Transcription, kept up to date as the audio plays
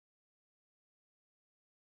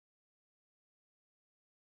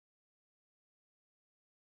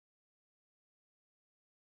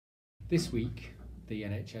This week, the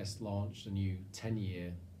NHS launched a new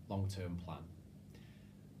 10-year long-term plan.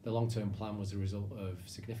 The long-term plan was a result of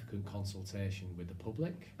significant consultation with the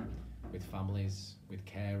public, with families, with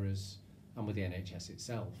carers, and with the NHS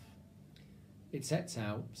itself. It sets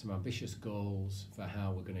out some ambitious goals for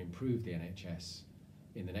how we're going to improve the NHS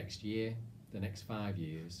in the next year, the next 5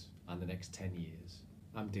 years, and the next 10 years.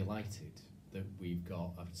 I'm delighted that we've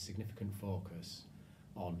got a significant focus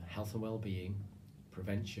on health and well-being,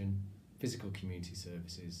 prevention, physical community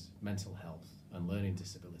services, mental health, and learning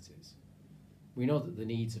disabilities. We know that the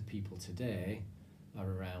needs of people today are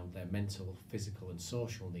around their mental, physical, and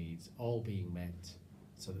social needs all being met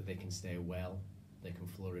so that they can stay well, they can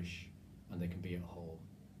flourish, and they can be at home.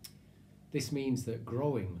 This means that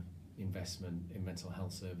growing investment in mental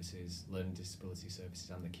health services, learning disability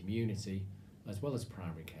services, and the community, as well as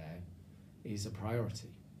primary care, is a priority.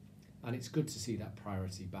 And it's good to see that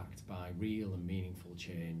priority backed by real and meaningful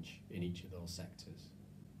change in each of those sectors.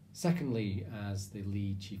 Secondly, as the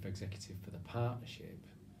lead chief executive for the partnership,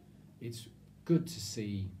 it's good to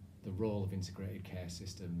see the role of integrated care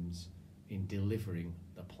systems in delivering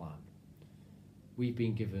the plan. We've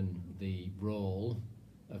been given the role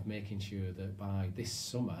of making sure that by this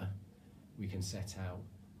summer we can set out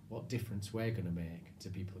what difference we're going to make to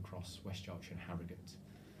people across West Yorkshire and Harrogate.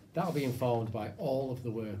 That'll be informed by all of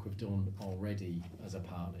the work we've done already as a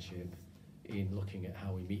partnership in looking at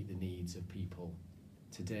how we meet the needs of people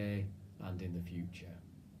today and in the future.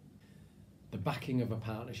 The backing of a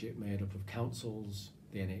partnership made up of councils,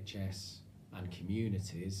 the NHS and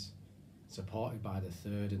communities, supported by the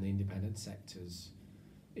third and the independent sectors,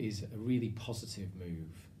 is a really positive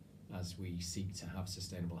move as we seek to have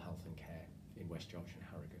sustainable health and care in West Yorkshire and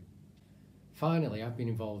Harrogate. Finally, I've been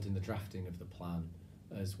involved in the drafting of the plan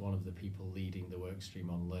as one of the people leading the work stream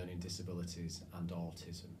on learning disabilities and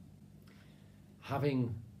autism.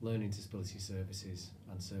 Having learning disability services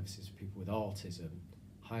and services for people with autism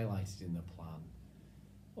highlighted in the plan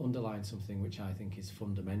underlines something which I think is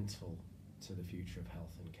fundamental to the future of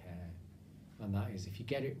health and care, and that is if you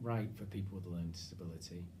get it right for people with a learning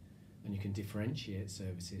disability and you can differentiate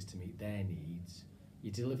services to meet their needs,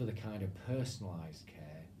 you deliver the kind of personalised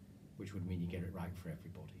care which would mean you get it right for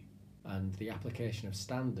everybody. And the application of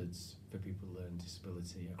standards for people with learning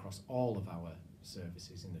disability across all of our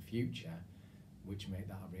services in the future, which make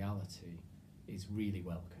that a reality, is really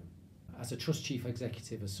welcome. As a Trust Chief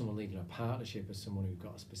Executive, as someone leading a partnership, as someone who's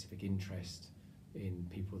got a specific interest in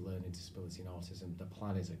people with learning disability and autism, the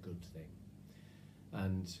plan is a good thing.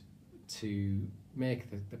 And to make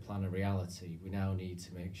the plan a reality, we now need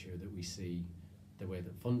to make sure that we see the way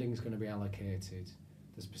that funding is going to be allocated,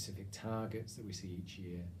 the specific targets that we see each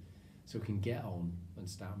year, so we can get on and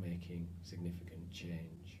start making significant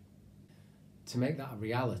change. To make that a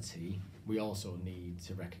reality, we also need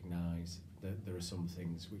to recognise that there are some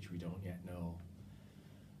things which we don't yet know.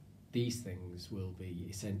 These things will be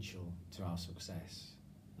essential to our success,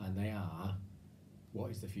 and they are: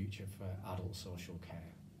 what is the future for adult social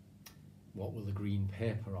care? What will the green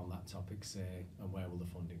paper on that topic say, and where will the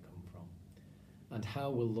funding come from? And how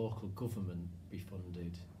will local government be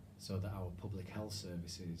funded so that our public health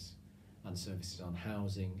services and services on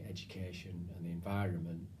housing, education and the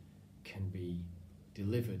environment can be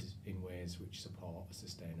delivered in ways which support a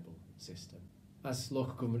sustainable system. As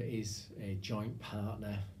local government is a joint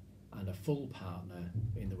partner and a full partner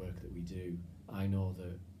in the work that we do, I know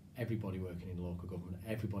that everybody working in local government,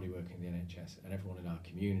 everybody working in the NHS and everyone in our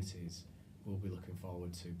communities will be looking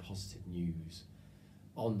forward to positive news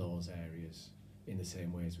on those areas in the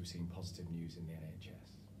same way as we've seen positive news in the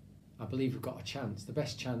NHS. I believe we've got a chance, the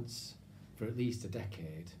best chance for at least a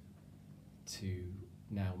decade, to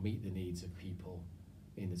now meet the needs of people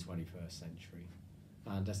in the 21st century.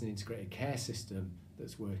 And as an integrated care system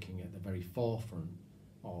that's working at the very forefront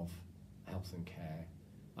of health and care,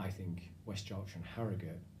 I think West Yorkshire and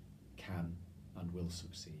Harrogate can and will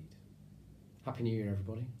succeed. Happy New Year,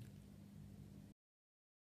 everybody.